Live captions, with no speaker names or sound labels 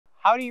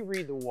How do you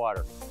read the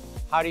water?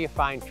 How do you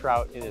find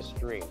trout in a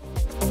stream?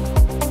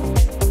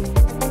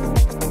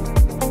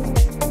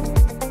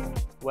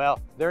 Well,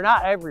 they're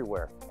not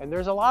everywhere, and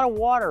there's a lot of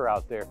water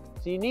out there,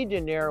 so you need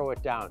to narrow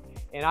it down.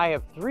 And I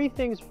have 3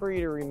 things for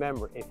you to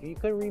remember. If you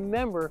can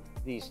remember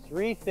these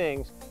 3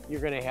 things,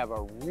 you're gonna have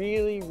a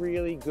really,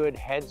 really good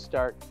head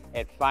start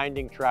at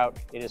finding trout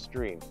in a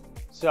stream.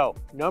 So,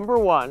 number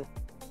 1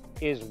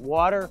 is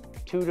water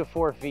 2 to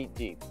 4 feet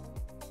deep.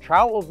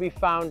 Trout will be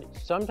found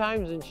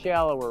sometimes in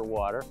shallower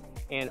water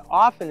and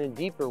often in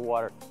deeper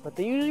water, but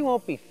they usually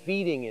won't be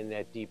feeding in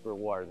that deeper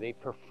water. They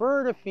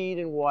prefer to feed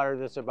in water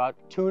that's about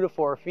 2 to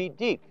 4 feet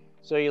deep.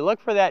 So you look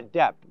for that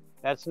depth.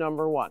 That's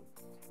number 1.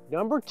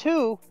 Number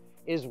 2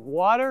 is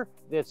water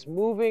that's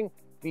moving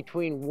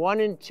between 1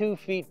 and 2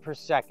 feet per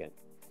second.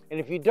 And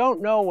if you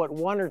don't know what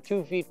 1 or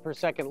 2 feet per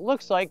second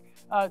looks like,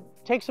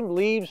 take some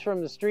leaves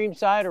from the stream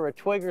side or a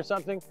twig or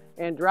something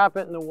and drop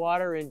it in the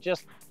water and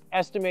just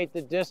estimate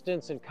the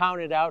distance and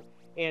count it out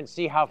and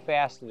see how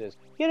fast it is.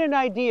 Get an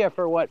idea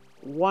for what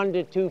 1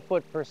 to 2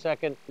 foot per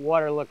second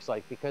water looks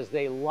like, because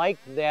they like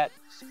that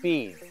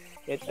speed.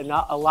 It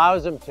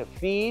allows them to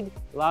feed,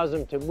 allows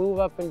them to move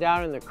up and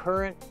down in the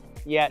current,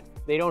 yet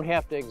they don't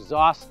have to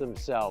exhaust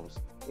themselves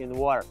in the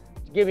water.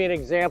 To give you an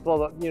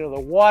example, the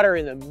water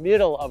in the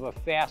middle of a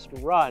fast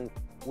run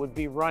would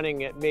be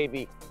running at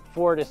maybe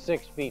 4 to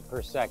 6 feet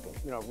per second,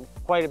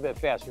 quite a bit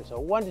faster. So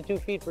 1 to 2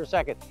 feet per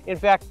second. In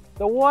fact,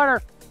 the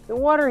water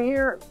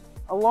here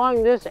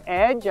along this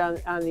edge on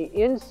the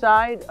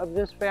inside of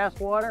this fast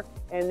water,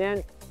 and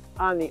then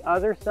on the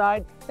other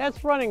side,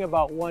 that's running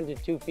about 1 to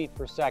 2 feet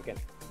per second.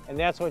 And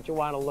that's what you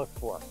want to look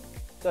for.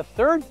 The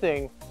third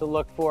thing to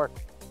look for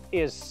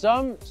is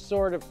some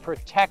sort of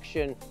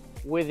protection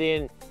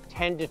within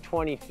 10 to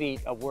 20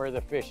 feet of where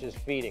the fish is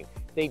feeding.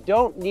 They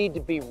don't need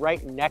to be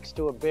right next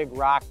to a big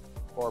rock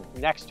or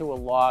next to a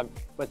log,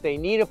 but they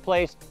need a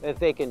place that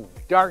they can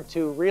dart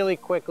to really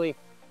quickly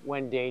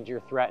when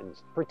danger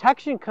threatens.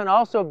 Protection can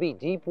also be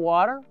deep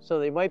water, so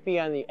they might be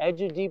on the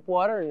edge of deep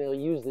water and they'll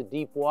use the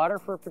deep water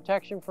for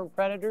protection from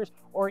predators,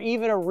 or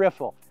even a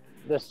riffle.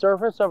 The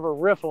surface of a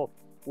riffle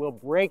will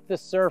break the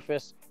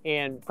surface,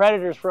 and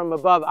predators from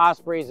above,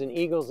 ospreys and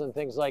eagles and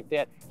things like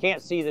that,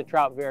 can't see the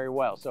trout very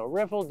well. So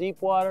riffle,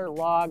 deep water,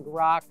 log,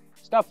 rock,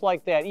 stuff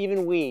like that,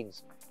 even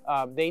weeds.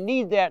 They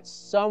need that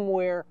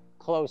somewhere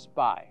close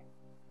by.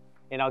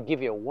 And I'll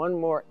give you one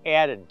more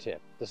added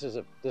tip. This is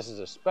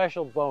a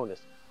special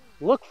bonus.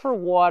 Look for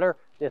water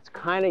that's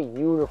kind of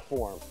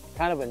uniform,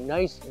 kind of a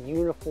nice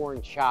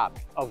uniform chop.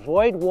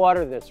 Avoid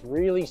water that's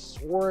really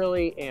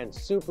swirly and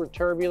super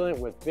turbulent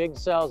with big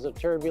cells of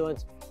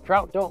turbulence.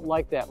 Trout don't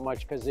like that much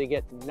because they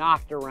get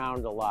knocked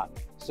around a lot.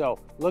 So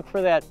look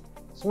for that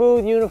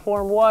smooth,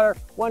 uniform water,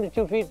 1 to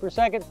 2 feet per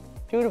second,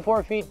 2 to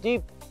 4 feet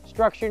deep,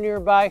 structure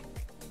nearby.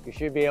 You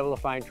should be able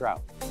to find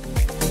trout.